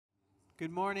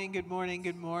Good morning, good morning,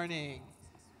 good morning.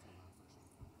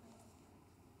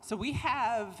 So we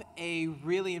have a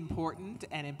really important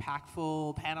and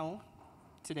impactful panel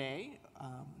today,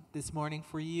 this morning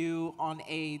for you on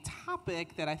a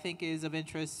topic that I think is of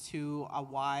interest to a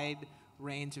wide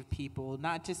range of people,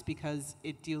 not just because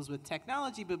it deals with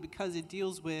technology, but because it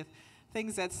deals with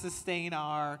things that sustain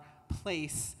our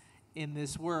place in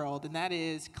this world, and that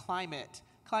is climate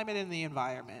and the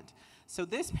environment. So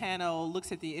this panel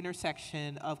looks at the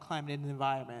intersection of climate and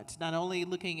environment, not only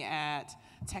looking at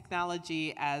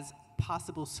technology as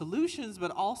possible solutions, but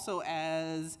also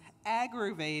as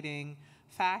aggravating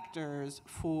factors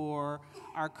for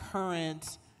our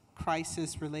current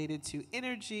crisis related to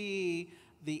energy,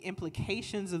 the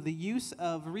implications of the use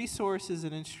of resources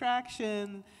and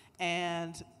extraction,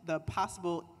 and the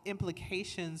possible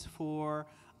implications for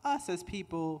us as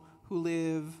people who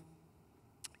live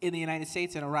in the United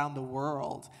States and around the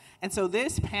world. And so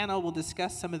this panel will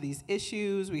discuss some of these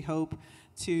issues. We hope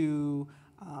to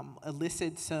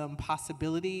elicit some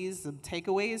possibilities, some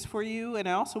takeaways for you. And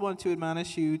I also want to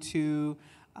admonish you to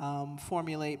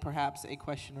formulate perhaps a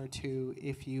question or two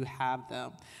if you have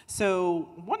them. So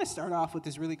I want to start off with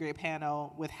this really great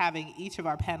panel with having each of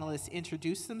our panelists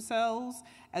introduce themselves,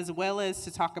 as well as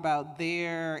to talk about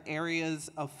their areas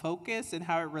of focus and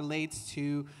how it relates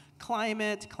to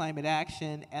climate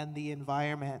action, and the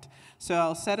environment. So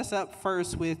I'll set us up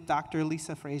first with Dr.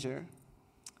 Lisa Frazier.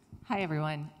 Hi,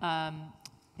 everyone.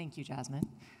 Thank you, Jasmine.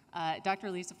 Dr.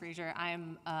 Lisa Frazier.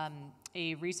 I'm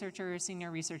a researcher,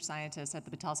 senior research scientist at the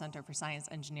Battelle Center for Science,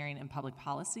 Engineering, and Public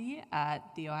Policy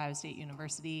at The Ohio State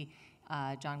University,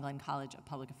 John Glenn College of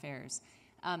Public Affairs.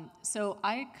 So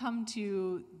I come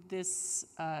to this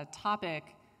topic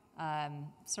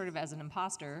sort of as an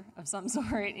imposter of some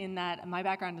sort, in that my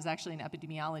background is actually in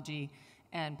epidemiology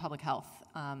and public health,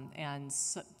 and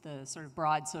the sort of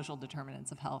broad social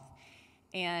determinants of health.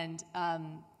 And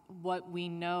what we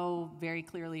know very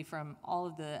clearly from all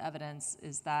of the evidence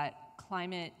is that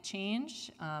climate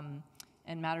change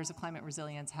and matters of climate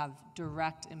resilience have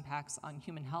direct impacts on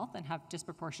human health and have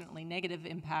disproportionately negative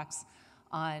impacts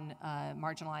on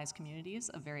marginalized communities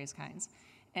of various kinds.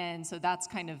 And so that's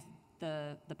kind of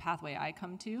the pathway I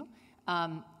come to,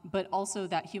 but also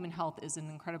that human health is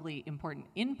an incredibly important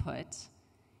input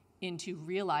into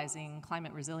realizing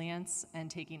climate resilience and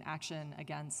taking action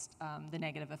against the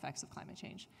negative effects of climate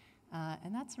change.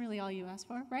 And that's really all you asked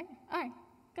for, right? All right,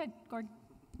 good. Gordon.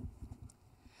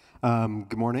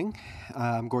 Good morning.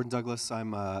 I'm Gordon Douglas.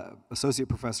 I'm Associate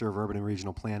Professor of Urban and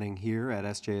Regional Planning here at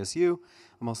SJSU.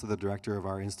 I'm also the Director of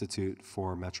our Institute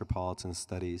for Metropolitan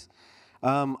Studies.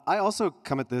 I also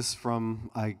come at this from,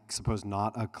 I suppose,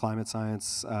 not a climate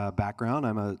science background.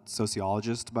 I'm a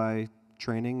sociologist by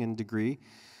training and degree,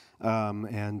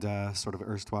 and sort of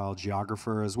erstwhile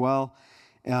geographer as well.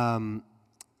 But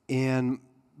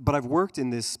I've worked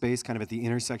in this space kind of at the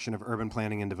intersection of urban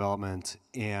planning and development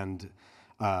and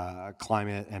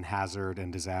climate and hazard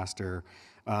and disaster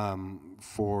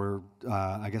for,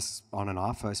 I guess, on and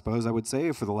off, I suppose I would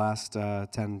say, for the last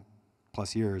 10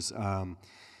 plus years.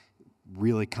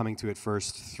 Really coming to it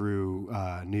first through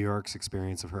New York's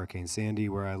experience of Hurricane Sandy,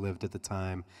 where I lived at the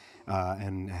time,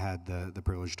 and had the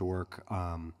privilege to work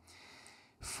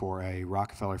for a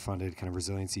Rockefeller-funded kind of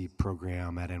resiliency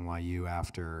program at NYU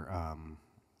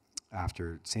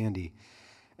after Sandy,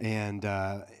 and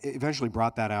eventually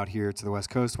brought that out here to the West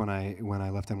Coast when I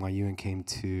left NYU and came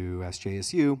to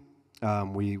SJSU.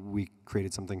 We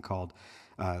created something called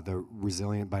the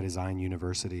Resilient by Design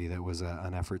University, that was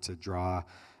an effort to draw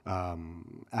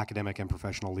academic and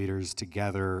professional leaders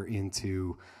together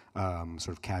into sort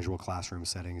of casual classroom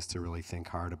settings to really think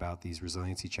hard about these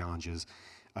resiliency challenges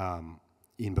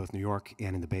in both New York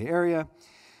and in the Bay Area.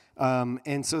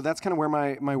 And so that's kind of where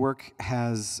my work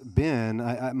has been.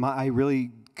 I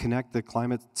really connect the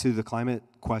climate to the climate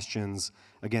questions,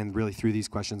 again, really through these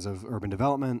questions of urban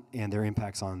development and their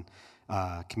impacts on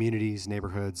communities,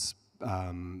 neighborhoods,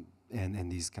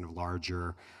 and these kind of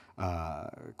larger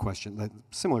question,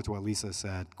 similar to what Lisa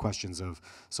said, questions of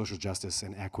social justice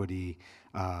and equity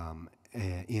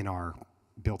in our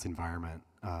built environment.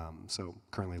 So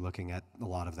currently looking at a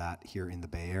lot of that here in the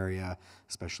Bay Area,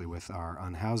 especially with our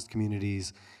unhoused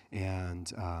communities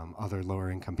and other lower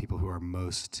income people who are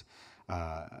most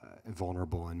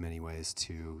vulnerable in many ways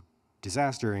to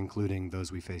disaster, including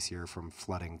those we face here, from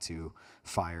flooding to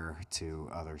fire to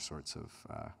other sorts of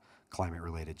climate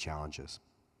related challenges.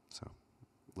 So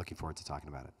looking forward to talking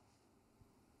about it.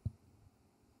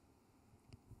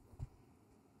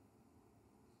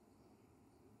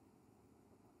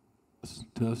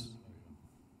 Test.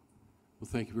 Well,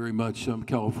 thank you very much. I'm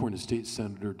California State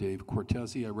Senator Dave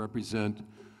Cortese. I represent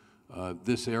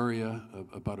this area,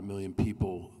 about 1 million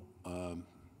people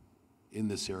in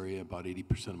this area. About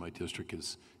 80% of my district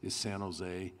is San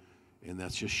Jose, and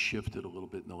that's just shifted a little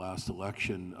bit in the last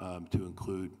election to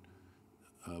include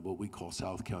what we call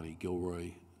South County,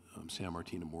 Gilroy, San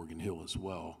Martin, and Morgan Hill as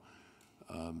well.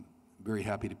 Very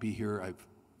happy to be here. I've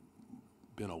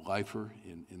been a lifer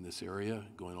in this area,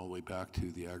 going all the way back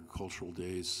to the agricultural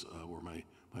days where my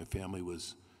family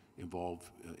was involved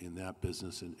in that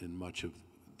business in much of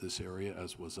this area,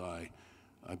 as was I.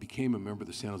 I became a member of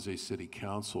the San Jose City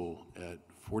Council at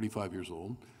 45 years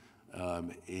old,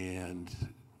 and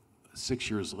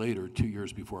 6 years later, 2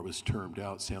 years before I was termed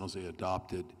out, San Jose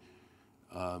adopted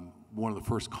one of the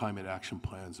first climate action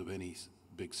plans of any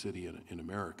big city in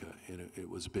America, and it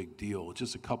was a big deal.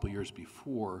 Just a couple years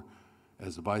before,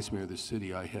 as the vice mayor of the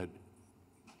city, I had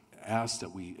asked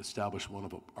that we establish one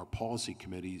of our policy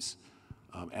committees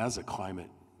as a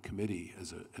climate committee,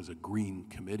 as a green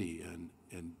committee,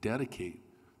 and dedicate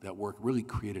that work, really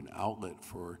create an outlet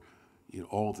for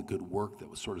all of the good work that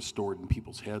was sort of stored in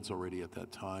people's heads already at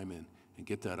that time, and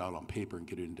get that out on paper and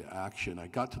get it into action. I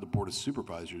got to the Board of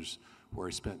Supervisors, where I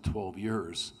spent 12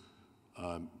 years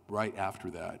right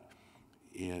after that,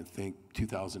 and think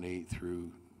 2008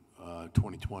 through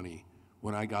 2020.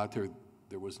 When I got there,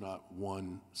 there was not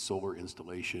one solar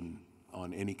installation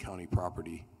on any county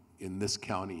property in this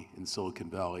county, in Silicon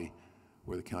Valley,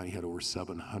 where the county had over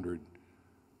 700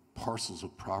 parcels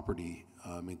of property,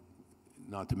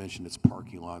 not to mention its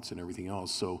parking lots and everything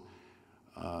else. So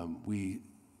a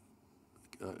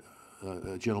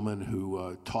gentleman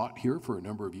who taught here for a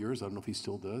number of years, I don't know if he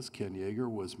still does, Ken Yeager,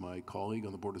 was my colleague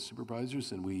on the Board of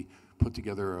Supervisors, and we put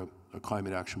together a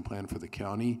climate action plan for the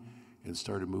county and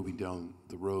started moving down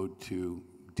the road to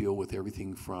deal with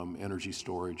everything from energy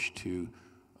storage to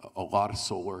a lot of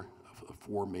solar,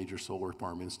 4 major solar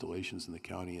farm installations in the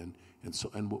county, and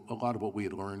a lot of what we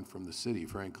had learned from the city,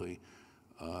 frankly.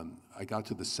 I got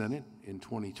to the Senate in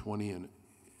 2020, and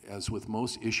as with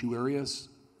most issue areas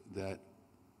that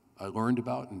I learned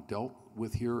about and dealt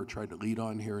with here or tried to lead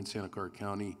on here in Santa Clara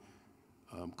County,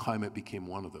 climate became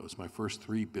one of those. My first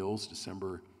 3 bills,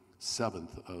 December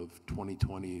 7th of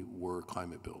 2020, were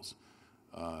climate bills,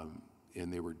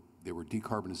 and they were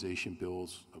decarbonization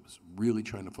bills. I was really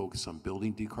trying to focus on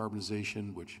building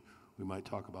decarbonization, which we might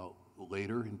talk about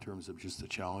later in terms of just the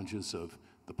challenges of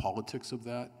the politics of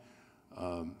that.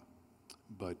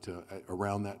 But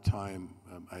around that time,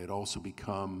 I had also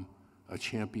become a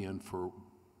champion for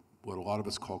what a lot of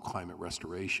us call climate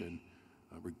restoration,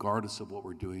 regardless of what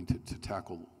we're doing to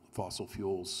tackle fossil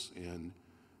fuels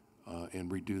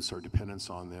and reduce our dependence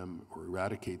on them or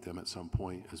eradicate them at some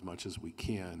point as much as we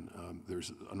can.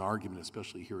 There's an argument,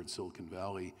 especially here in Silicon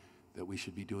Valley, that we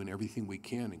should be doing everything we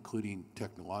can, including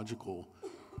technological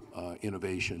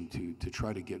innovation, to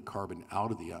try to get carbon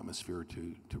out of the atmosphere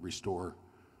to restore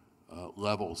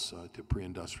levels to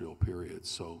pre-industrial periods.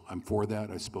 So I'm for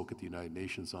that. I spoke at the United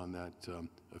Nations on that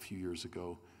a few years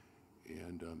ago,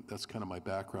 and that's kind of my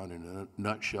background in a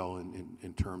nutshell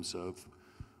in terms of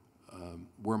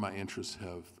where my interests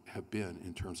have been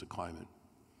in terms of climate.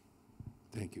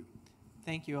 Thank you.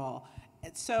 Thank you all.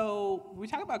 And so we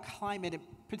talk about climate,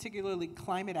 particularly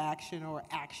climate action or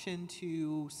action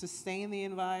to sustain the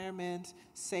environment,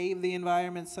 save the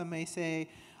environment, some may say.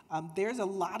 There's a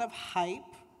lot of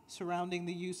hype surrounding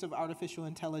the use of artificial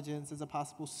intelligence as a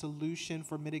possible solution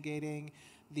for mitigating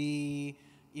the,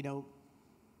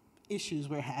 issues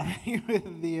we're having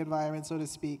with the environment, so to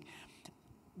speak.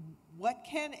 What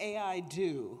can AI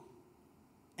do,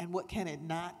 and what can it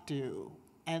not do?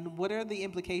 And what are the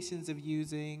implications of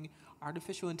using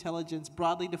artificial intelligence,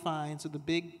 broadly defined, so the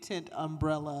big tent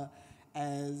umbrella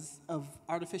of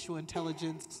artificial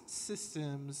intelligence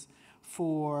systems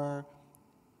for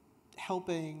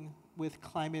helping with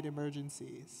climate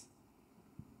emergencies?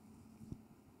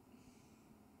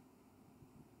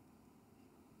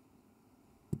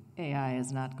 AI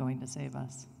is not going to save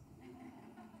us.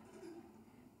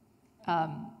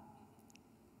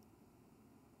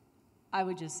 I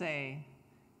would just say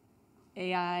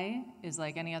AI is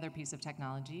like any other piece of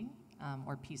technology,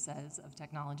 or pieces of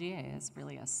technology. AI is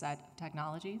really a set of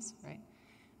technologies, right?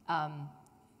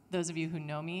 Those of you who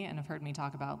know me and have heard me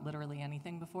talk about literally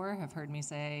anything before have heard me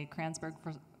say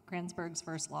Kranzberg's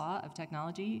first law of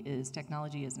technology is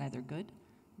neither good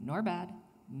nor bad,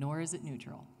 nor is it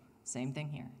neutral. Same thing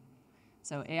here.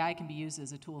 So AI can be used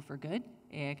as a tool for good.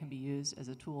 AI can be used as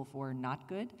a tool for not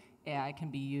good. AI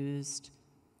can be used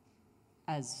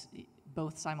as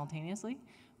both simultaneously,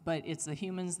 but it's the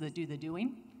humans that do the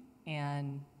doing,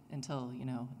 and until,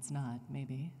 it's not,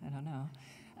 maybe, I don't know.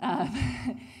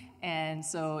 And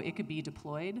so it could be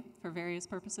deployed for various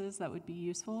purposes that would be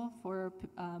useful for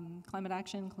climate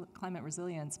action, climate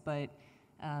resilience, but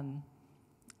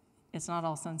it's not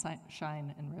all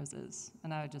sunshine and roses.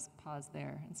 And I would just pause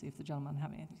there and see if the gentlemen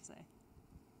have anything to say.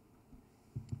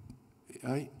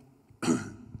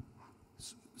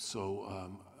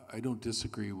 I don't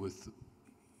disagree with,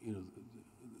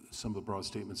 some of the broad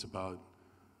statements about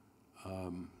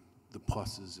the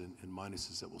pluses and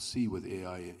minuses that we'll see with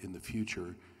AI in the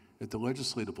future. At the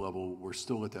legislative level, we're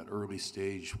still at that early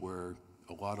stage where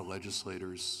a lot of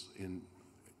legislators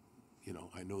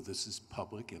I know this is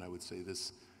public, and I would say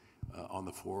this on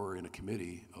the floor or in a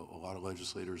committee, a lot of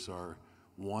legislators are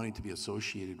wanting to be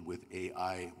associated with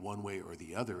AI one way or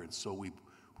the other, and so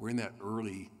we're in that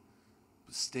early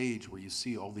stage where you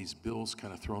see all these bills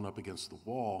kind of thrown up against the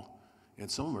wall, and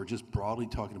some of them are just broadly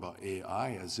talking about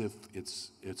AI as if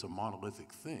it's a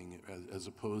monolithic thing, as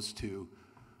opposed to,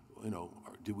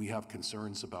 do we have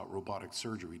concerns about robotic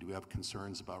surgery? Do we have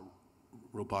concerns about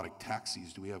robotic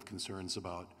taxis? Do we have concerns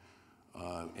about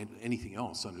anything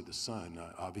else under the sun?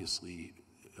 Obviously,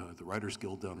 the Writers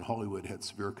Guild down in Hollywood had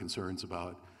severe concerns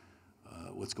about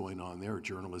what's going on there.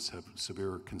 Journalists have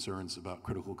severe concerns about,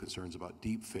 critical concerns about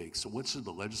deep fakes. So what should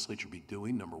the legislature be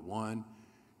doing, number one?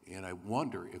 And I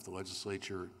wonder if the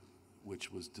legislature,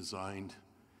 which was designed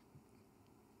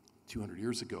 200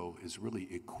 years ago, is really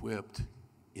equipped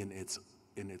in its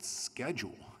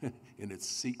schedule, in its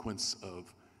sequence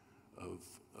of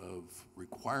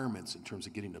requirements in terms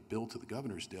of getting a bill to the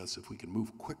governor's desk, if we can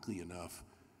move quickly enough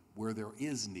where there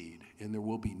is need, and there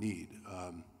will be need.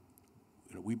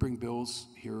 We bring bills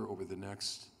here over the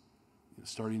next,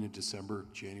 starting in December,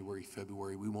 January,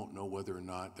 February. We won't know whether or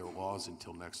not there are laws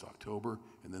until next October,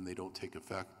 and then they don't take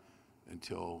effect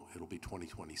until it'll be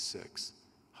 2026.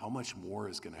 How much more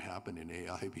is going to happen in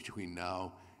AI between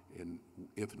now and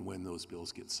if and when those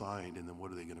bills get signed, and then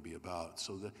what are they going to be about?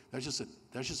 So that's just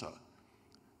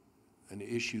an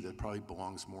issue that probably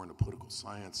belongs more in a political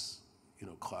science,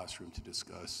 classroom to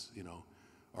discuss.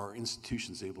 Are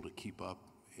institutions able to keep up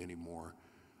anymore?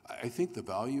 I think the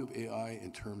value of AI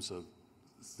in terms of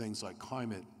things like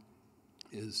climate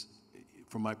is,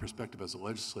 from my perspective as a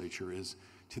legislature, is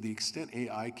to the extent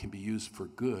AI can be used for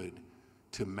good,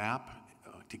 to map,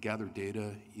 to gather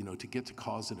data, to get to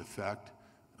cause and effect,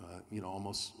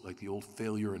 almost like the old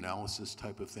failure analysis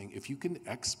type of thing. If you can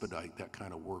expedite that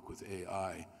kind of work with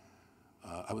AI,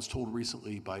 I was told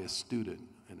recently by a student,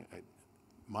 and it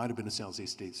might have been a San Jose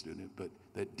State student, but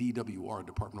that DWR,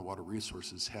 Department of Water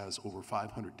Resources, has over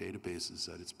 500 databases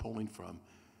that it's pulling from,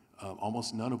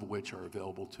 almost none of which are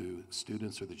available to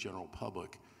students or the general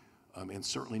public, and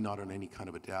certainly not on any kind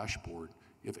of a dashboard.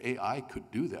 If AI could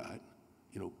do that,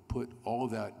 put all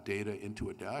of that data into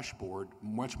a dashboard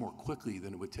much more quickly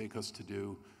than it would take us to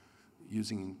do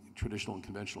using traditional and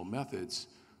conventional methods,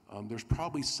 there's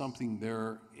probably something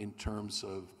there in terms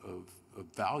of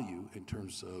value, in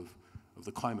terms of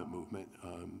the climate movement,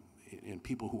 and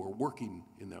people who are working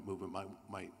in that movement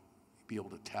might be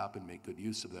able to tap and make good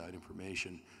use of that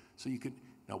information. So you could,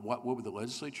 now what would the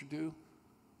legislature do?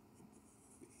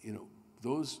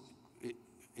 Those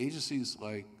agencies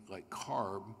like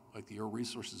CARB, like the Air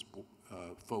Resources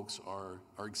folks are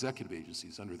executive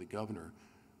agencies under the governor.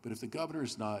 But if the governor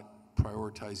is not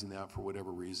prioritizing that for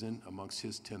whatever reason amongst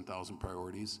his 10,000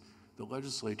 priorities, the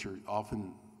legislature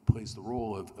often plays the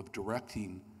role of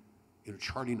directing,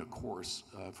 charting a course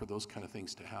for those kind of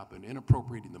things to happen and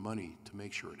appropriating the money to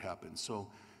make sure it happens. So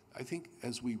I think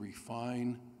as we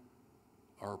refine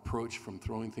our approach from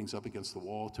throwing things up against the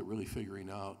wall to really figuring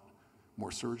out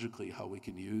more surgically how we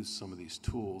can use some of these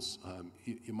tools,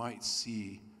 you might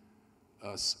see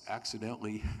us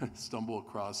accidentally stumble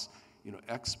across,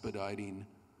 expediting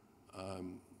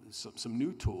some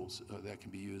new tools that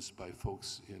can be used by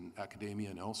folks in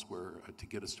academia and elsewhere to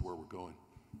get us to where we're going.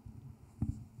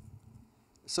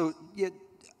 So, yeah,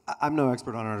 I'm no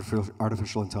expert on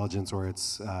artificial intelligence or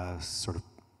its sort of,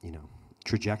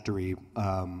 trajectory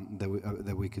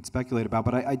that we could speculate about.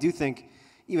 But I do think,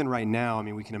 even right now,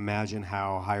 we can imagine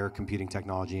how higher computing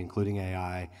technology, including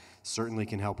AI, certainly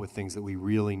can help with things that we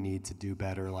really need to do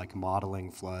better, like modeling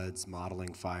floods,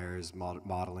 modeling fires,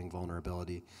 modeling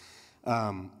vulnerability.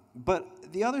 But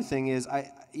the other thing is,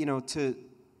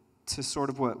 to sort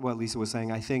of what Lisa was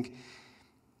saying, I think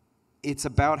it's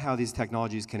about how these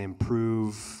technologies can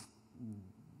improve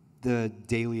the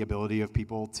daily ability of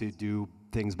people to do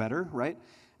things better, right?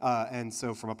 And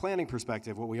so from a planning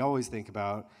perspective, what we always think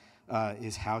about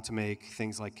is how to make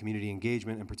things like community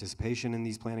engagement and participation in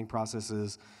these planning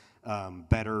processes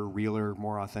better, realer,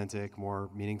 more authentic, more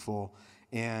meaningful.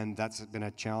 And that's been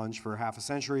a challenge for half a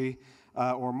century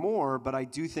or more, but I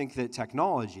do think that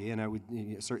technology, and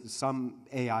some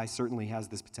AI certainly has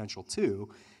this potential too,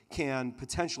 can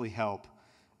potentially help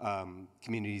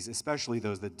communities, especially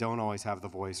those that don't always have the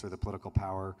voice or the political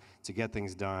power to get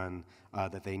things done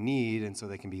that they need, and so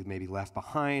they can be maybe left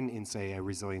behind in, say, a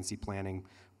resiliency planning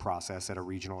process at a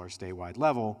regional or statewide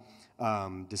level,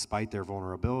 despite their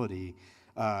vulnerability.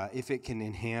 If it can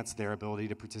enhance their ability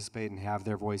to participate and have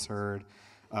their voice heard,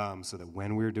 so that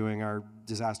when we're doing our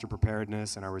disaster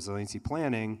preparedness and our resiliency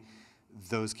planning,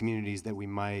 those communities that we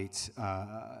might,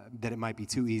 that it might be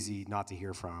too easy not to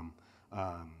hear from,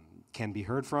 can be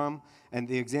heard from. And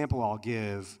the example I'll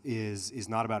give is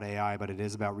not about AI, but it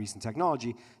is about recent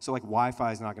technology. So like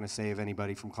Wi-Fi is not going to save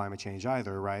anybody from climate change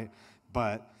either, right?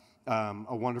 But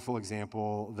a wonderful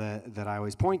example that I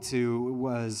always point to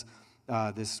was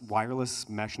this wireless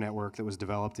mesh network that was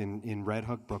developed in Red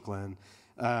Hook, Brooklyn,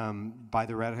 by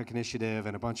the Red Hook Initiative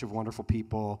and a bunch of wonderful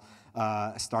people,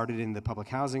 started in the public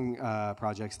housing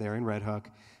projects there in Red Hook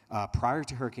prior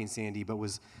to Hurricane Sandy, but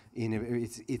was in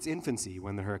its infancy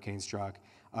when the hurricane struck,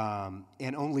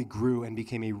 and only grew and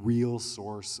became a real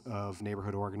source of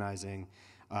neighborhood organizing,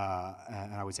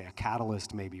 and I would say a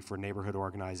catalyst maybe for neighborhood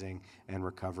organizing and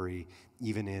recovery,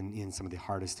 even in some of the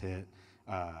hardest hit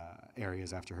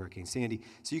areas after Hurricane Sandy.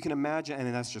 So you can imagine,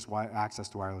 and that's just access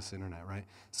to wireless internet, right?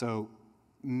 So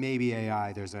maybe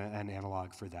AI, there's an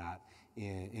analog for that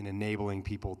in enabling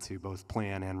people to both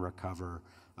plan and recover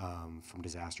from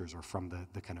disasters or from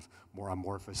the kind of more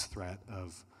amorphous threat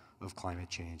of climate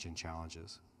change and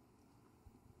challenges.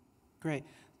 Great.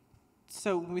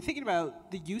 So when we're thinking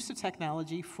about the use of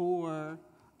technology for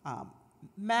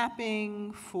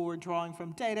mapping, for drawing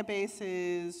from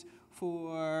databases,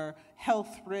 for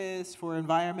health risks, for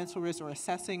environmental risks, or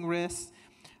assessing risks,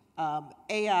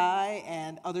 AI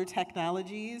and other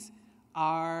technologies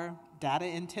are data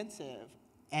intensive,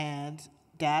 and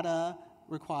data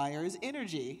requires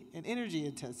energy and energy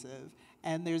intensive.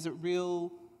 And there's a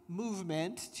real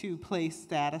movement to place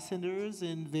data centers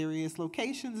in various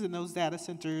locations, and those data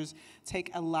centers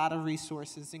take a lot of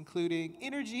resources, including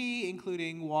energy,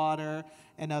 including water,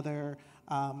 and other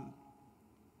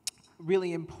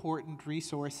really important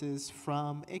resources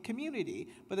from a community.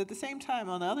 But at the same time,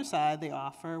 on the other side, they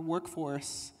offer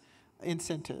workforce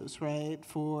incentives, right,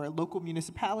 for local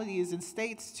municipalities and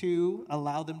states to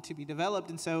allow them to be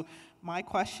developed. And so my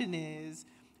question is,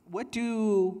 what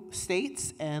do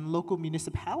states and local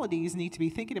municipalities need to be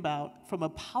thinking about from a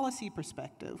policy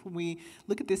perspective when we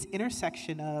look at this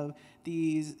intersection of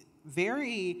these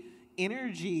very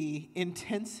energy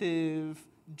intensive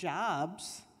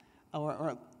jobs,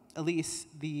 or at least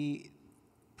the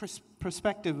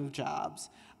perspective of jobs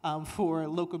for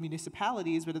local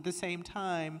municipalities, but at the same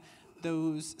time,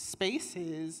 those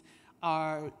spaces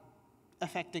are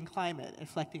affecting climate,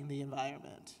 affecting the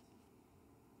environment?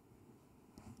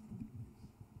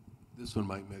 This one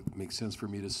might make sense for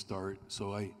me to start.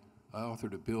 So I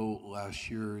authored a bill last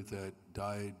year that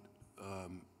died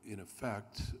in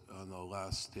effect on the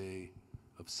last day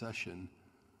of session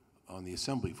on the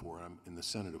Assembly floor. I'm in the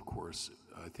Senate, of course.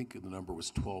 I think the number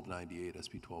was 1298,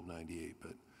 SB 1298,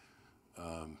 but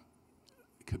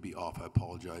it could be off. I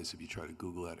apologize if you try to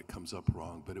Google that; it comes up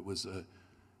wrong. But it was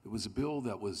a bill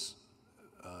that was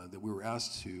that we were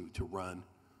asked to run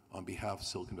on behalf of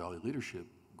Silicon Valley Leadership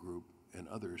Group and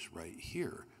others right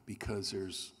here, because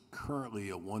there's currently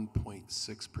a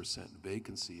 1.6%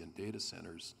 vacancy in data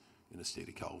centers in the state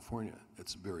of California.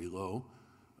 That's very low.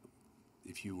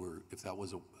 If that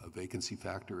was a vacancy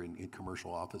factor in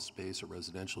commercial office space or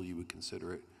residential, you would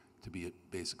consider it to be at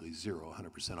basically zero,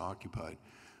 100% occupied,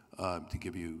 to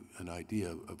give you an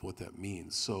idea of what that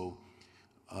means. So,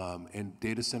 and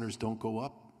data centers don't go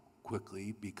up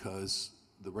quickly because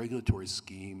the regulatory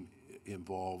scheme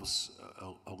involves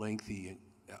a lengthy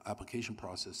application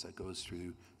process that goes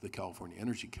through the California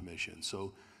Energy Commission.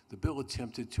 So the bill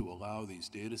attempted to allow these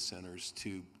data centers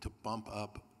to bump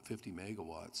up 50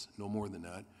 megawatts, no more than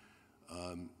that,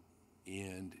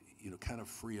 and kind of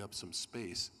free up some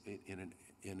space in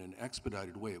an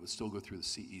expedited way. It would still go through the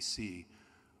CEC,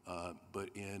 but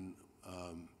in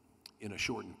a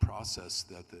shortened process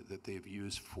that they've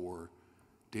used for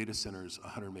data centers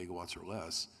 100 megawatts or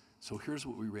less. So here's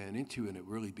what we ran into, and it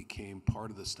really became part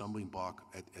of the stumbling block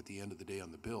at the end of the day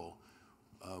on the bill.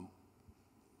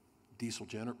 Diesel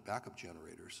backup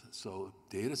generators. So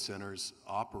data centers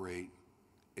operate,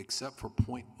 except for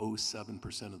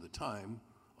 0.07% of the time,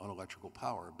 on electrical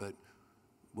power. But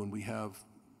when we have,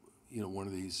 one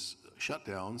of these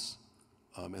shutdowns,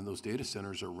 and those data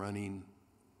centers are running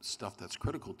stuff that's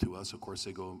critical to us, of course,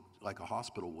 they go, like a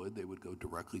hospital would, they would go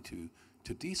directly to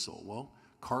diesel. Well,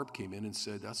 CARB came in and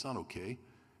said, that's not okay.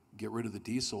 Get rid of the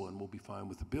diesel and we'll be fine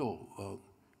with the bill.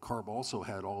 CARB also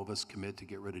had all of us commit to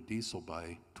get rid of diesel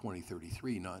by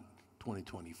 2033, not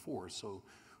 2024. So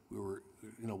we were,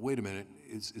 wait a minute,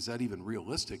 is that even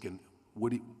realistic? And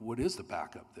what is the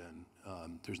backup then?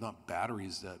 There's not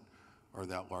batteries that are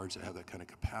that large that have that kind of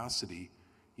capacity,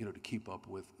 to keep up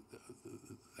with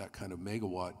that kind of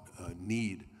megawatt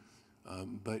need.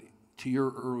 But to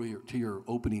your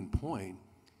opening point,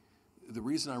 the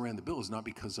reason I ran the bill is not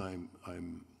because I'm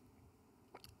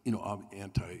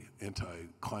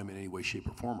anti-climate in any way, shape,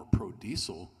 or form, or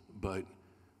pro-diesel, but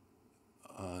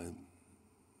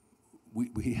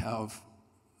we have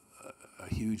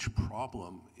a huge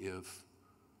problem if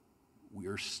we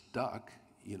are stuck,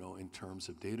 in terms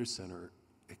of data center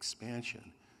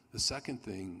expansion. The second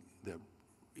thing that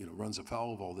runs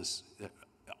afoul of all this, that,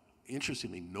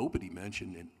 interestingly, nobody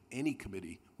mentioned in any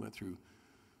committee, went through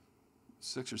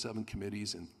 6 or 7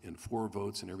 committees and 4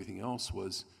 votes and everything else,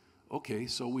 was, okay,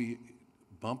 so we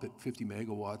bump it 50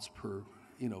 megawatts per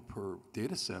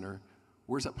data center.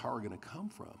 Where's that power going to come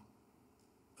from?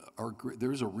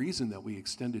 There's a reason that we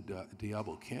extended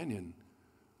Diablo Canyon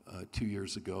 2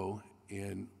 years ago,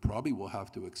 and probably we'll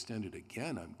have to extend it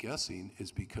again, I'm guessing,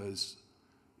 is because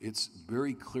it's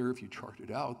very clear if you chart it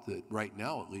out that right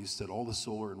now, at least, that all the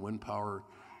solar and wind power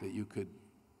that you could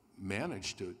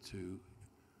manage to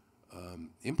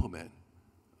implement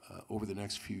over the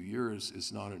next few years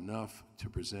is not enough to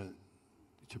prevent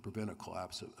a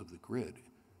collapse of the grid.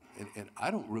 And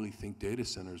I don't really think data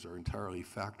centers are entirely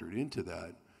factored into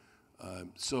that.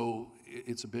 So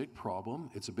it's a big problem.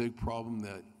 It's a big problem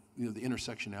that the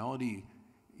intersectionality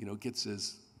gets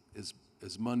as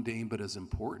mundane but as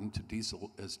important to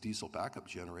diesel backup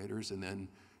generators, and then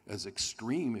as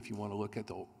extreme, if you want to look at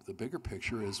the bigger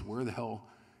picture, is where the hell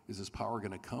is this power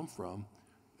going to come from?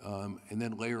 And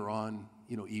then layer on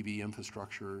EV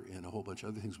infrastructure and a whole bunch of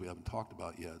other things we haven't talked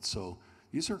about yet. So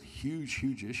these are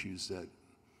huge issues that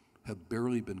have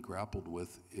barely been grappled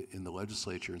with in the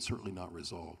legislature and certainly not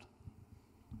resolved.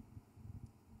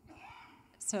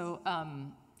 So,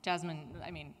 Jasmine,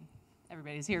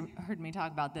 everybody's here heard me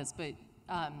talk about this, but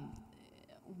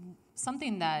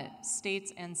something that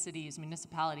states and cities,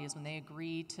 municipalities, when they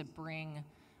agree to bring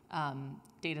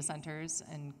data centers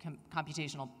and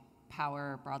computational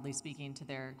power, broadly speaking, to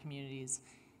their communities,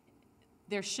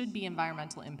 there should be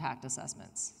environmental impact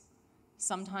assessments.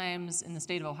 Sometimes in the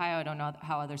state of Ohio, I don't know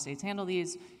how other states handle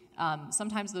these,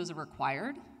 sometimes those are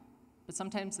required, but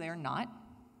sometimes they are not.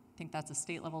 I think that's a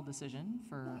state-level decision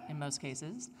in most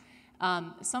cases.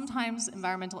 Sometimes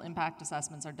environmental impact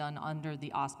assessments are done under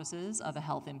the auspices of a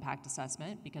health impact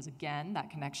assessment because, again,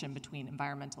 that connection between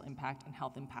environmental impact and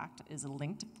health impact is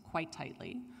linked quite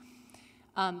tightly.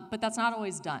 But that's not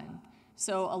always done.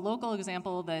 So a local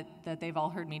example that they've all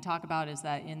heard me talk about is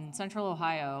that in Central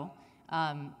Ohio,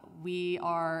 we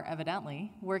are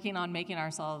evidently working on making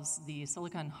ourselves the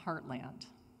Silicon Heartland.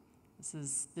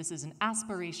 This is an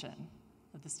aspiration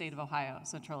of the state of Ohio,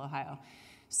 Central Ohio.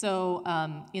 So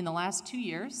in the last 2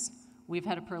 years, we've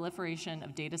had a proliferation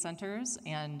of data centers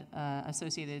and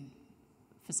associated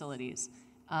facilities.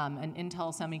 An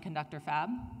Intel semiconductor fab,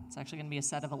 it's actually going to be a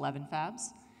set of 11 fabs.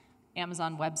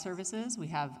 Amazon Web Services, we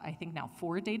have, I think now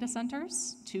 4 data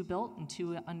centers, 2 built and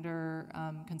 2 under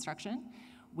construction.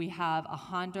 We have a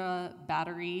Honda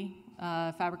battery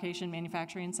fabrication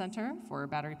manufacturing center for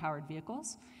battery-powered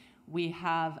vehicles. We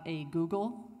have a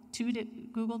two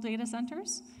Google data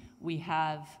centers. We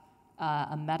have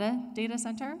a Meta data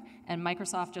center, and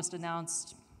Microsoft just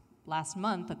announced last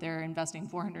month that they're investing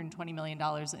 $420 million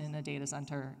in a data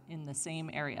center in the same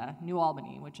area, New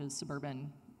Albany, which is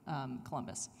suburban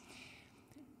Columbus.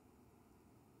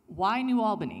 Why New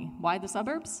Albany? Why the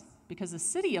suburbs? Because the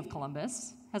city of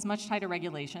Columbus has much tighter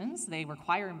regulations. They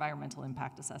require environmental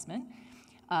impact assessment.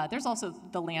 There's also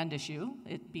the land issue,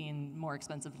 it being more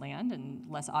expensive land and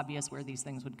less obvious where these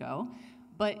things would go.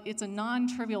 But it's a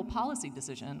non-trivial policy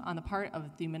decision on the part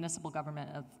of the municipal government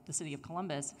of the city of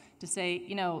Columbus to say,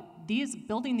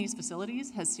 building these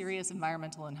facilities has serious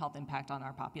environmental and health impact on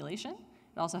our population.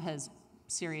 It also has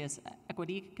serious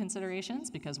equity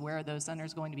considerations because where are those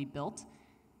centers going to be built?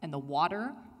 And the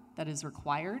water that is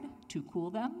required to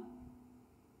cool them,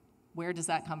 where does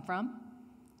that come from?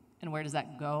 And where does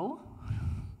that go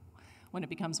when it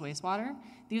becomes wastewater?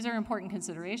 These are important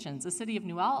considerations. The city of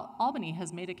New Albany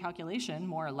has made a calculation,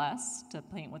 more or less, to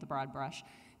paint with a broad brush,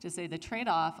 to say the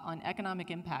trade-off on economic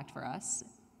impact for us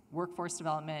workforce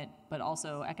development, but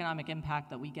also economic impact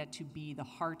that we get to be the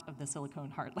heart of the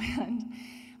Silicon heartland,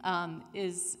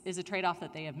 is a trade-off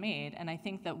that they have made. And I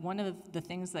think that one of the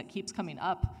things that keeps coming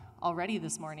up already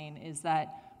this morning is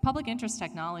that public interest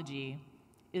technology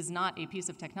is not a piece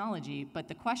of technology, but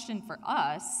the question for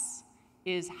us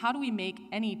is how do we make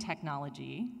any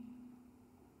technology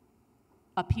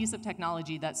a piece of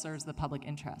technology that serves the public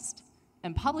interest?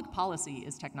 And public policy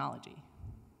is technology.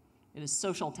 It is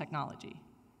social technology.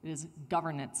 It is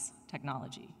governance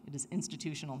technology. It is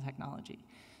institutional technology.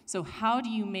 So how do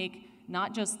you make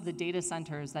not just the data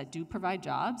centers that do provide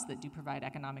jobs, that do provide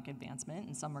economic advancement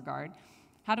in some regard,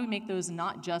 how do we make those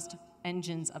not just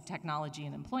engines of technology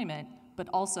and employment, but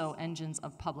also engines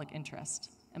of public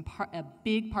interest? And a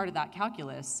big part of that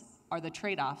calculus are the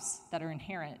trade-offs that are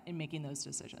inherent in making those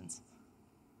decisions.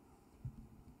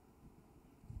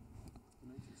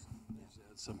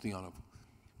 Add something on it.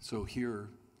 So here,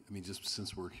 I mean, just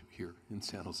since we're here in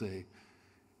San Jose,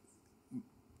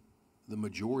 the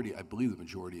majority, I believe the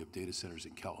majority of data centers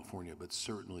in California, but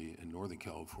certainly in Northern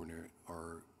California,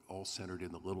 are all centered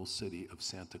in the little city of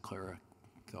Santa Clara,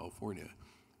 California.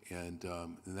 And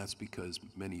that's because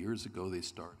many years ago they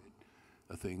started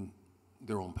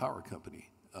their own power company,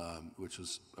 which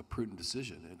was a prudent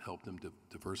decision and helped them to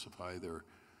diversify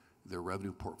their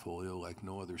revenue portfolio like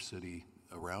no other city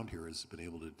around here has been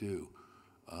able to do.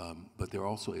 But they're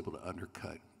also able to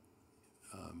undercut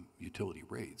utility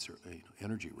rates or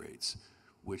energy rates,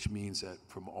 which means that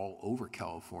from all over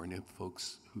California,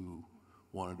 folks who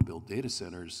wanted to build data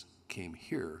centers came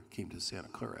to Santa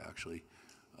Clara actually,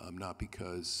 not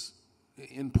because,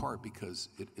 in part because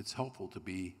it's helpful to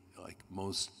be like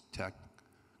most tech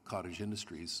cottage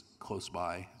industries close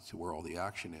by to where all the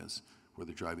action is, where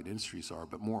the driving industries are,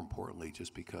 but more importantly,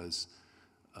 just because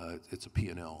it's a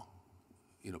P&L,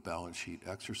 balance sheet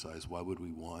exercise. Why would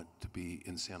we want to be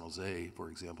in San Jose, for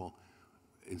example,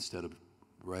 instead of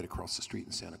right across the street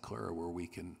in Santa Clara where we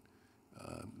can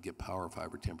get power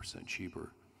 5 or 10%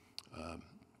 cheaper?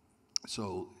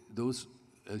 So those,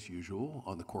 as usual,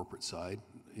 on the corporate side,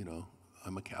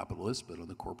 I'm a capitalist, but on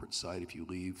the corporate side, if you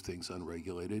leave things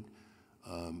unregulated,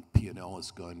 P&L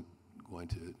is going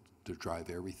to drive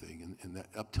everything. And that,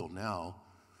 up till now,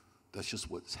 that's just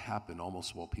what's happened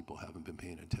almost while people haven't been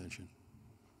paying attention.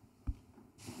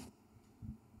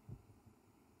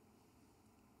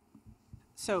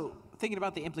 So thinking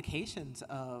about the implications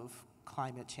of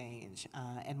climate change,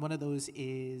 and one of those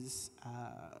is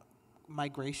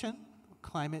migration,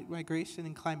 climate migration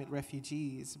and climate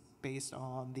refugees based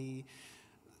on the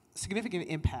significant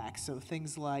impacts of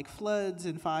things like floods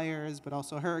and fires, but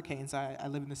also hurricanes. I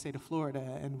live in the state of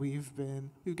Florida, and we've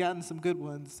gotten some good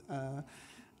ones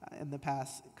in the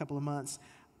past couple of months.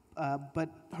 But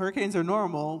hurricanes are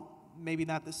normal, maybe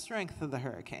not the strength of the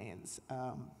hurricanes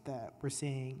that we're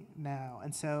seeing now.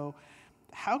 And so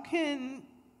how can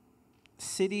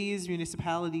cities,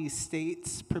 municipalities,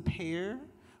 states prepare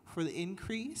for the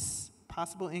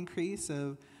possible increase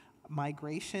of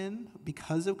migration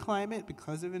because of climate,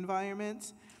 because of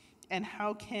environment? And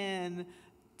how can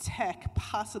tech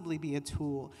possibly be a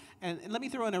tool? And let me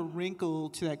throw in a wrinkle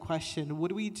to that question. What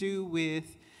do we do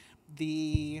with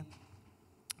the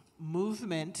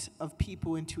movement of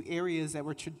people into areas that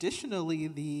were traditionally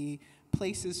the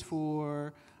places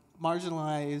for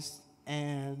marginalized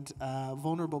and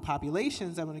vulnerable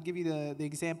populations? I'm going to give you the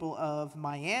example of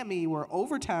Miami, where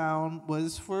Overtown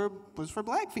was for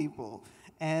black people,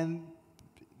 and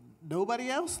nobody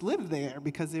else lived there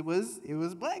because it was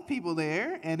black people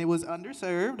there, and it was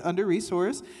underserved,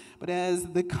 under-resourced. But as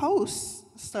the coast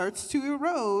starts to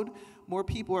erode, more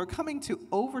people are coming to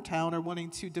Overtown or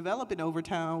wanting to develop in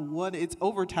Overtown. It's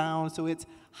Overtown, so it's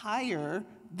higher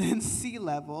than sea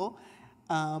level.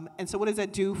 And so what does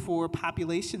that do for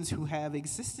populations who have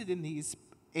existed in these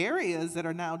areas that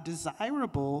are now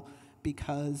desirable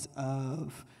because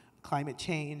of climate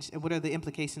change? And what are the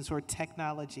implications for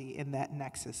technology in that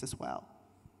nexus as well?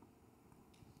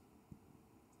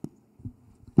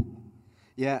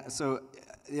 Yeah, so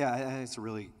it's a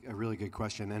really good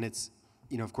question. And it's,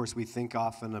 of course, we think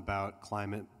often about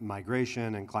climate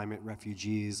migration and climate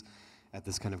refugees at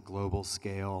this kind of global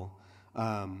scale.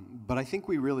 But I think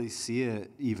we really see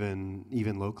it even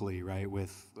locally, right,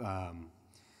 with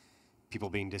people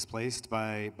being displaced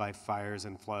by fires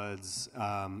and floods,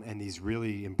 and these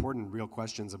really important real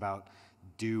questions about,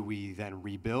 do we then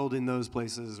rebuild in those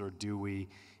places, or do we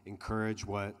encourage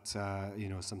what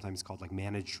sometimes called like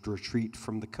managed retreat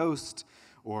from the coast?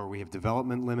 Or we have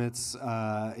development limits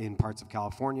in parts of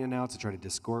California now to try to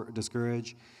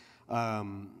discourage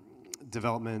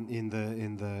development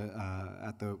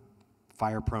at the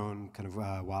fire-prone kind of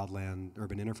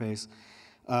wildland-urban interface.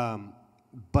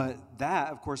 But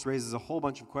that, of course, raises a whole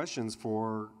bunch of questions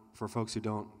for folks who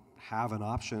don't have an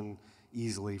option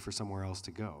easily for somewhere else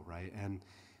to go, right? And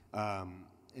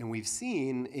we've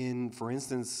seen for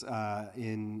instance,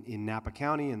 in Napa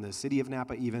County, in the city of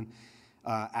Napa even,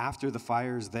 after the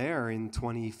fires there in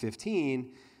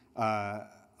 2015, a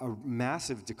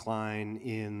massive decline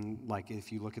in, like,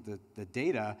 if you look at the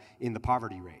data, in the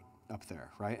poverty rate up there,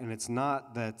 right? And it's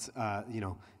not that,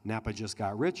 Napa just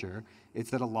got richer. It's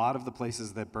that a lot of the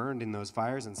places that burned in those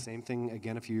fires, and same thing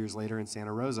again a few years later in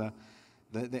Santa Rosa,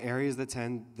 the areas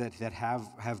that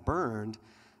have burned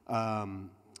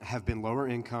have been lower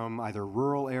income, either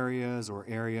rural areas or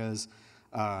areas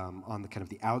on the kind of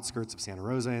the outskirts of Santa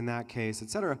Rosa in that case, et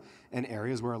cetera, and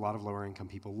areas where a lot of lower income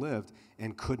people lived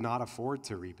and could not afford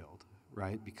to rebuild,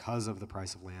 right? Because of the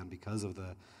price of land, because of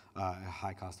the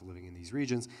high cost of living in these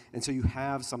regions. And so you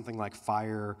have something like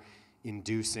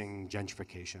fire-inducing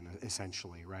gentrification,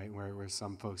 essentially, right? Where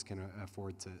some folks can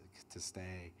afford to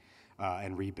stay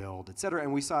and rebuild, et cetera.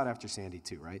 And we saw it after Sandy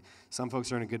too, right? Some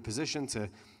folks are in a good position to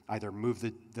either move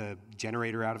the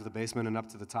generator out of the basement and up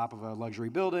to the top of a luxury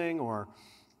building, or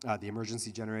the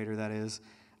emergency generator, that is,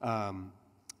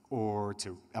 or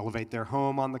to elevate their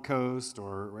home on the coast,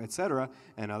 or et cetera.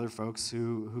 And other folks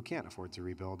who can't afford to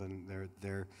rebuild, and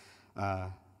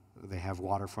they have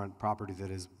waterfront property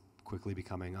that is quickly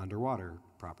becoming underwater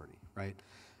property, right?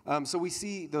 So we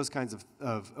see those kinds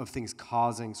of things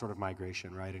causing sort of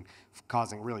migration, right, and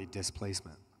causing really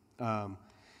displacement.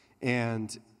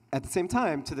 And at the same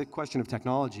time, to the question of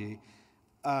technology,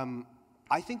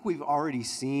 I think we've already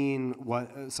seen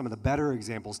what some of the better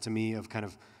examples to me of kind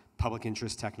of public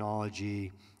interest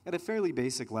technology at a fairly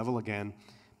basic level again,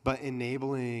 but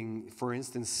enabling, for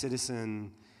instance,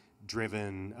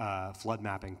 citizen-driven flood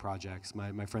mapping projects.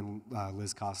 My friend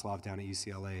Liz Koslov down at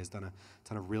UCLA has done a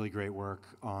ton of really great work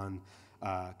on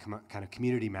kind of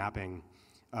community mapping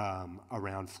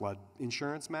around flood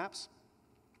insurance maps,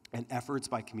 and efforts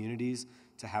by communities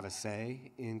to have a say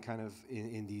in kind of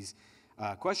in these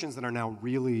questions that are now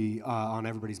really on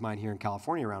everybody's mind here in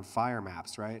California around fire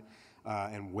maps, right?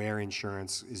 And where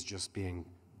insurance is just being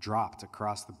dropped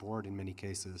across the board in many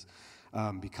cases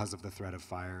because of the threat of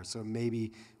fire. So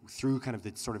maybe through kind of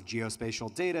the sort of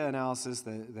geospatial data analysis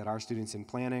that our students in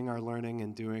planning are learning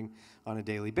and doing on a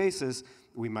daily basis,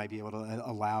 we might be able to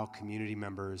allow community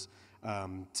members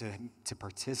to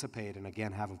participate and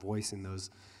again have a voice in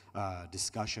those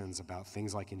discussions about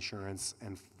things like insurance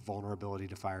and vulnerability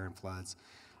to fire and floods.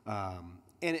 And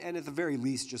at the very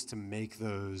least, just to make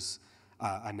those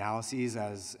analyses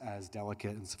as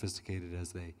delicate and sophisticated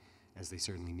as they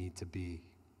certainly need to be.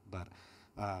 But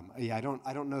yeah,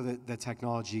 I don't know that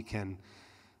technology can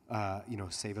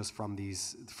save us from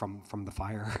from the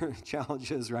fire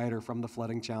challenges, right, or from the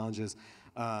flooding challenges.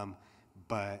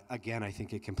 But again, I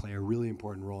think it can play a really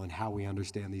important role in how we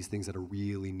understand these things at a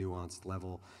really nuanced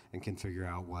level and can figure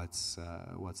out what's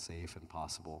safe and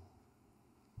possible.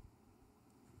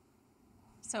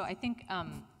 So I think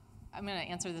I'm going to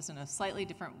answer this in a slightly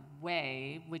different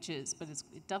way, but it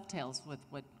dovetails with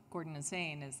what Gordon is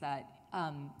saying, is that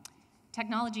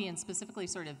technology, and specifically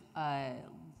sort of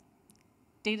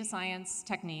data science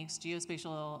techniques,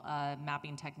 geospatial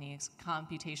mapping techniques,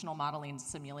 computational modeling,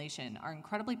 simulation, are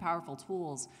incredibly powerful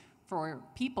tools for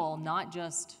people, not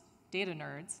just data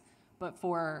nerds, but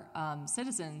for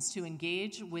citizens to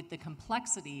engage with the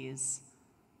complexities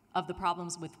of the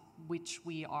problems with which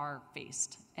we are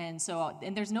faced. And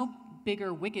there's no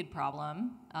bigger wicked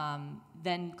problem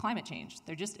than climate change.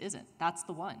 There just isn't. That's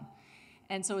the one.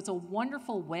 And so it's a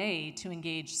wonderful way to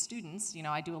engage students.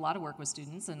 I do a lot of work with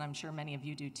students, and I'm sure many of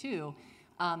you do too.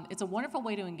 It's a wonderful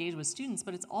way to engage with students,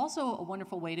 but it's also a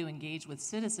wonderful way to engage with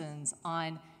citizens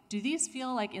on, do these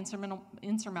feel like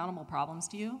insurmountable problems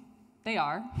to you? They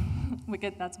are.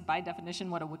 That's by definition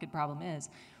what a wicked problem is.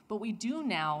 But we do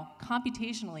now,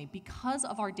 computationally, because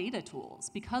of our data tools,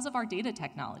 because of our data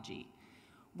technology,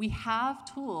 we have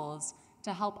tools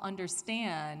to help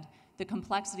understand the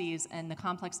complexities and the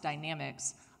complex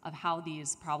dynamics of how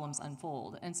these problems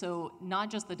unfold. And so not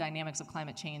just the dynamics of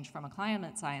climate change from a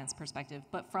climate science perspective,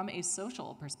 but from a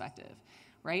social perspective,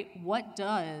 right? What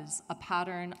does a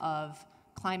pattern of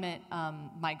climate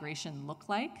migration look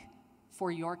like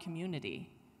for your community?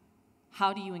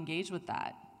 How do you engage with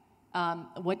that?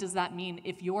 What does that mean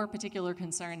if your particular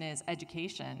concern is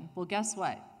education? Well, guess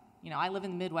what? I live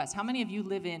in the Midwest. How many of you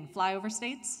live in flyover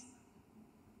states?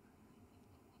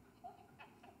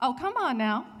 Oh, come on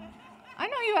now. I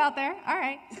know you out there. All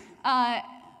right.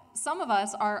 some of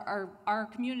us, our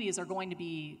communities are going to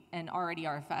be and already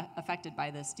are affected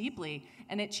by this deeply,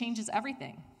 and it changes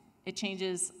everything. It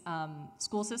changes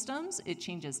school systems, it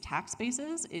changes tax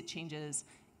bases, it changes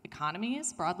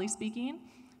economies, broadly speaking.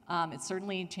 It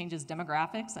certainly changes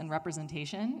demographics and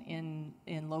representation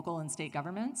in local and state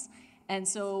governments. And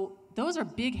so those are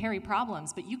big, hairy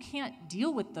problems, but you can't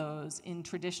deal with those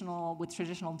with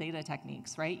traditional data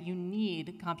techniques, right? You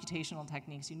need computational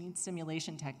techniques, you need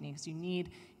simulation techniques, you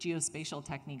need geospatial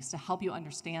techniques to help you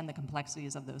understand the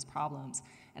complexities of those problems.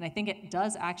 And I think it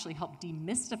does actually help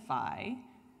demystify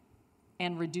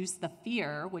and reduce the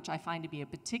fear, which I find to be a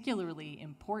particularly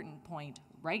important point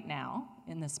right now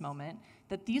in this moment,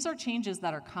 that these are changes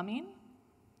that are coming,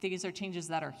 these are changes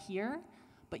that are here,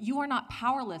 but you are not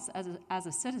powerless as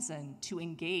a citizen to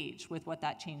engage with what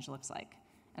that change looks like.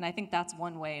 And I think that's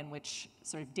one way in which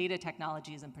sort of data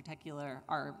technologies in particular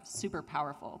are super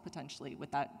powerful, potentially,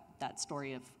 with that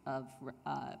story of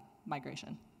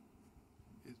migration.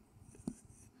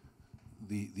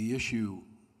 The issue,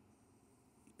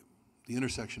 the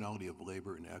intersectionality of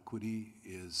labor and equity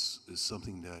is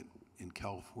something that in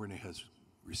California has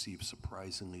received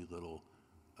surprisingly little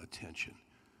attention.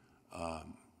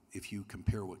 If you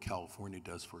compare what California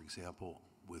does, for example,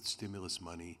 with stimulus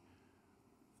money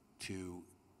to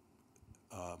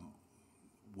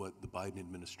what the Biden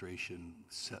administration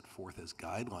set forth as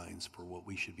guidelines for what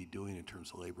we should be doing in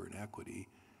terms of labor and equity,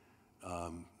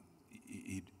 I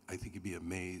think you'd be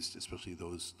amazed, especially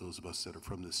those of us that are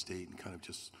from the state and kind of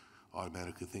just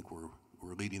automatically think we're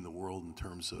leading the world in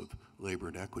terms of labor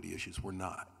and equity issues. We're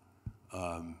not.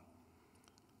 And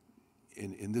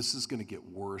this is going to get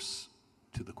worse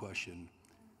to the question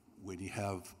when you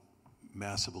have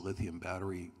massive lithium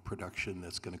battery production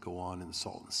that's going to go on in the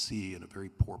Salton Sea and a very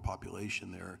poor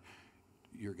population there.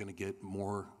 You're going to get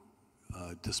more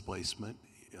displacement.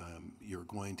 You're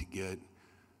going to get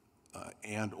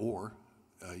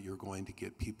you're going to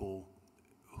get people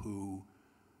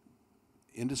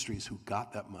industries who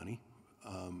got that money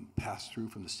passed through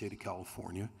from the state of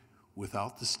California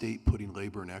without the state putting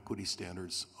labor and equity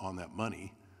standards on that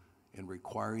money and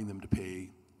requiring them to pay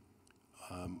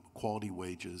quality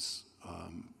wages,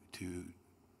 to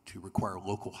require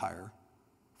local hire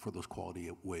for those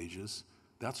quality wages.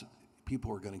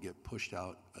 People are going to get pushed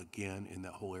out again, and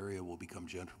that whole area will become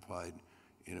gentrified,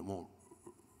 and it won't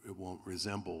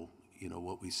resemble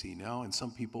what we see now. And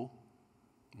some people,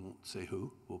 won't say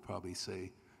who, will probably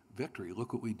say victory.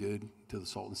 Look what we did to the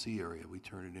Salton Sea area. We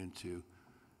turned it into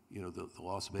the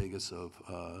Las Vegas of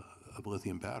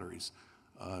lithium batteries.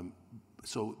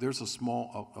 So there's a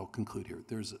small, I'll conclude here.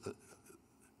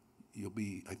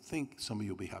 I think some of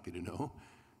you will be happy to know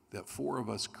that 4 of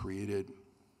us created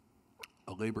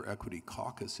a labor equity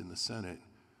caucus in the Senate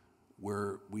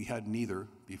where we had neither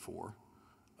before.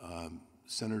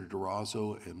 Senator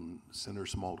Durazo and Senator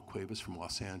Samal Cuevas from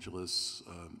Los Angeles,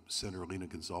 Senator Lena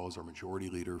Gonzalez, our majority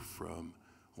leader from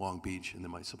Long Beach, and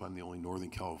then myself, I'm the only Northern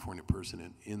California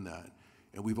person in that.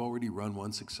 And we've already run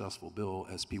one successful bill,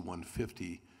 SB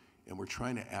 150, and we're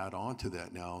trying to add on to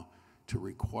that now to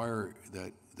require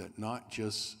that not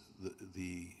just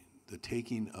the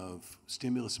taking of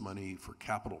stimulus money for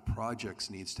capital projects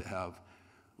needs to have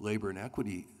labor and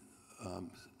equity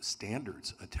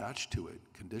standards attached to it,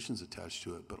 conditions attached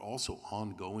to it, but also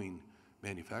ongoing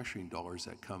manufacturing dollars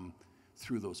that come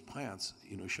through those plants,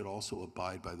 should also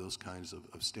abide by those kinds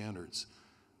of standards.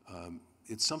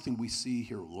 It's something we see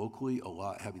here locally a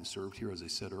lot, having served here, as I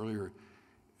said earlier,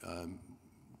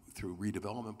 through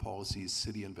redevelopment policies,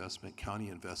 city investment, county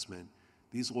investment.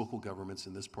 These local governments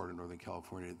in this part of Northern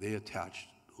California, they attach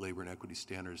labor and equity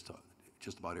standards to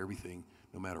just about everything,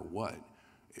 no matter what.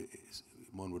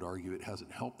 One would argue it hasn't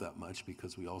helped that much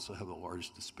because we also have the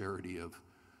largest disparity of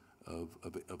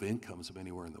incomes of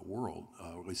anywhere in the world,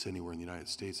 or at least anywhere in the United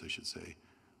States, I should say.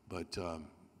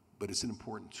 But it's an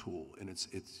important tool, and it's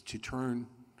to turn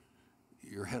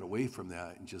your head away from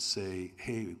that and just say,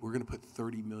 hey, we're going to put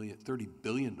 $30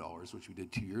 billion, which we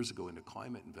did 2 years ago, into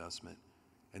climate investment,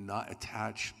 and not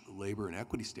attach labor and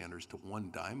equity standards to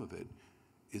one dime of it,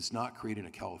 is not creating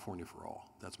a California for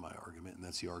all. That's my argument, and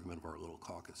that's the argument of our little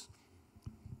caucus.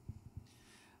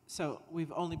 So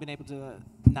we've only been able to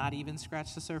not even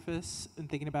scratch the surface in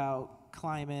thinking about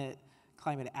climate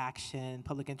action,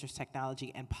 public interest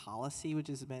technology, and policy, which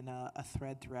has been a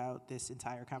thread throughout this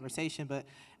entire conversation. But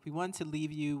if you wanted to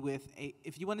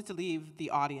leave the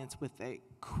audience with a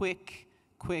quick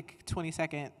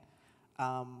 20-second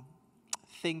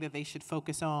thing that they should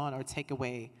focus on or take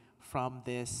away from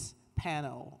this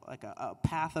panel, like a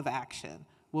path of action,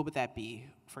 what would that be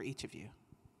for each of you?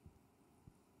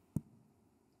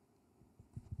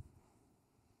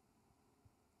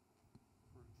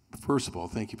 first of all,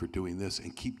 thank you for doing this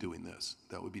and keep doing this.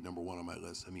 That would be number one on my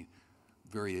list. I mean,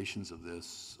 variations of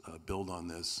this, build on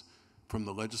this. From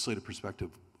the legislative perspective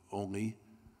only,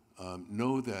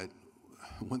 know that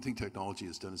one thing technology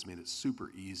has done is made it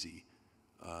super easy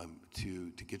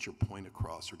to get your point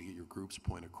across or to get your group's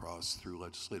point across through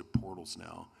legislative portals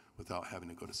now without having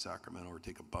to go to Sacramento or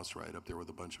take a bus ride up there with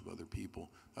a bunch of other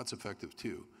people. That's effective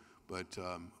too. But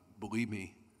believe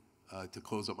me, to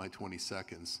close up my 20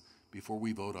 seconds, before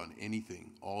we vote on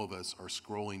anything, all of us are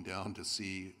scrolling down to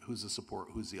see who's the support,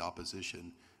 who's the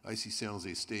opposition. I see San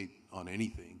Jose State on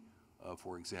anything,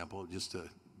 for example, just to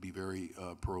be very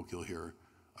parochial here.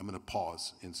 I'm going to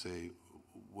pause and say,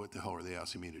 what the hell are they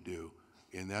asking me to do?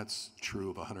 And that's true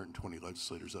of 120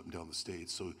 legislators up and down the state.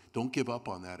 So don't give up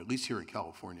on that, at least here in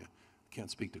California. I can't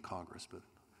speak to Congress, but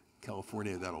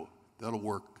California, that'll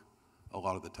work a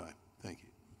lot of the time. Thank you.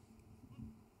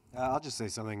 I'll just say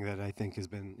something that I think has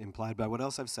been implied by what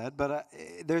else I've said, but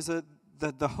there's the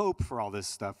hope for all this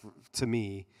stuff, to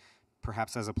me,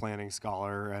 perhaps as a planning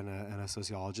scholar and a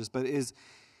sociologist, but is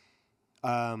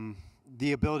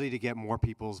the ability to get more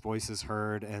people's voices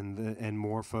heard and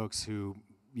more folks who,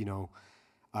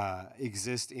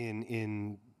 exist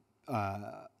in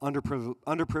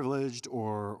underprivileged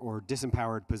or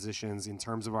disempowered positions in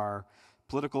terms of our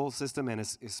political system and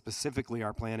specifically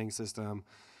our planning system.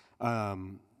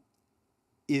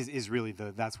 Is really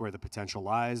that's where the potential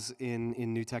lies in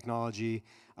new technology,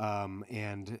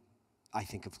 and I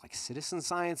think of like citizen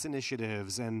science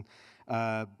initiatives and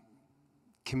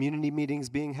community meetings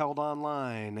being held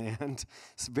online and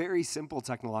very simple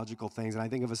technological things. And I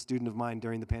think of a student of mine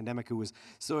during the pandemic who was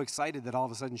so excited that all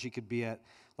of a sudden she could be at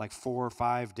like 4 or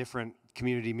 5 different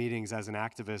community meetings as an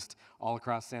activist all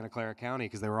across Santa Clara County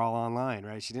because they were all online,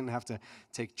 right? She didn't have to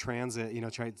take transit,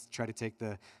 try to take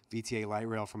the VTA light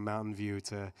rail from Mountain View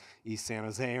to East San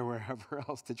Jose or wherever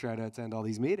else to try to attend all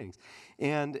these meetings.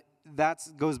 And that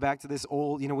goes back to this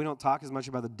old, we don't talk as much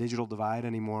about the digital divide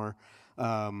anymore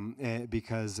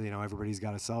because, everybody's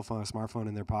got a cell phone, a smartphone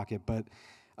in their pocket, but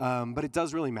it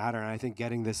does really matter, and I think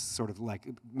getting this sort of like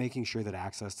making sure that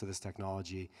access to this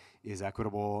technology is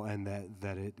equitable and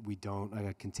that we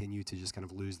don't continue to just kind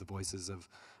of lose the voices of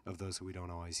those who we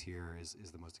don't always hear is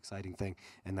the most exciting thing,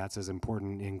 and that's as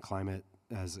important in climate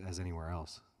as anywhere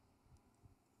else.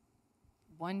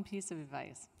 One piece of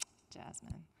advice,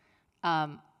 Jasmine.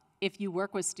 If you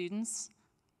work with students,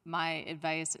 my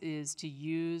advice is to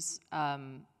use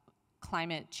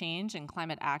climate change and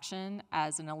climate action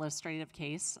as an illustrative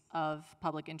case of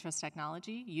public interest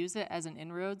technology. Use it as an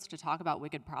inroads to talk about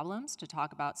wicked problems, to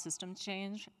talk about systems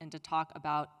change, and to talk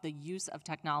about the use of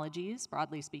technologies,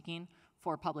 broadly speaking,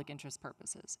 for public interest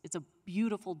purposes. It's a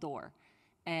beautiful door,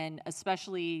 and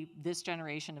especially this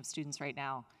generation of students right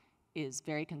now is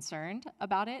very concerned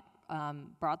about it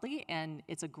broadly, and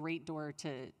it's a great door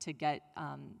to get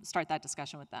start that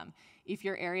discussion with them. If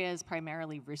your area is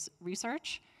primarily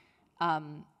research,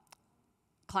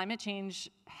 climate change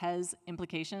has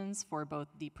implications for both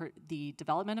the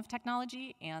development of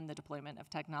technology and the deployment of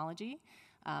technology.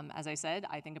 As I said,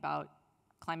 I think about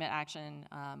climate action,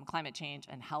 climate change,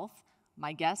 and health.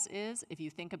 My guess is if you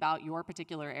think about your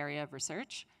particular area of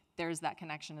research, there's that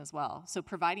connection as well. So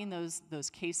providing those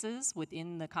cases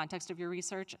within the context of your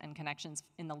research and connections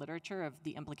in the literature of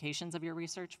the implications of your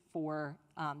research for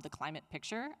the climate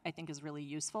picture, I think is really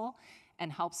useful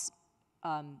and helps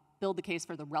build the case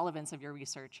for the relevance of your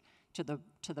research to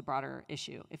the broader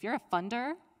issue. If you're a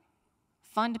funder,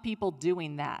 fund people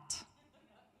doing that.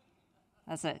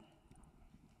 That's it.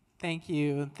 Thank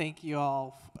you. Thank you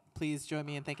all. Please join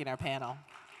me in thanking our panel.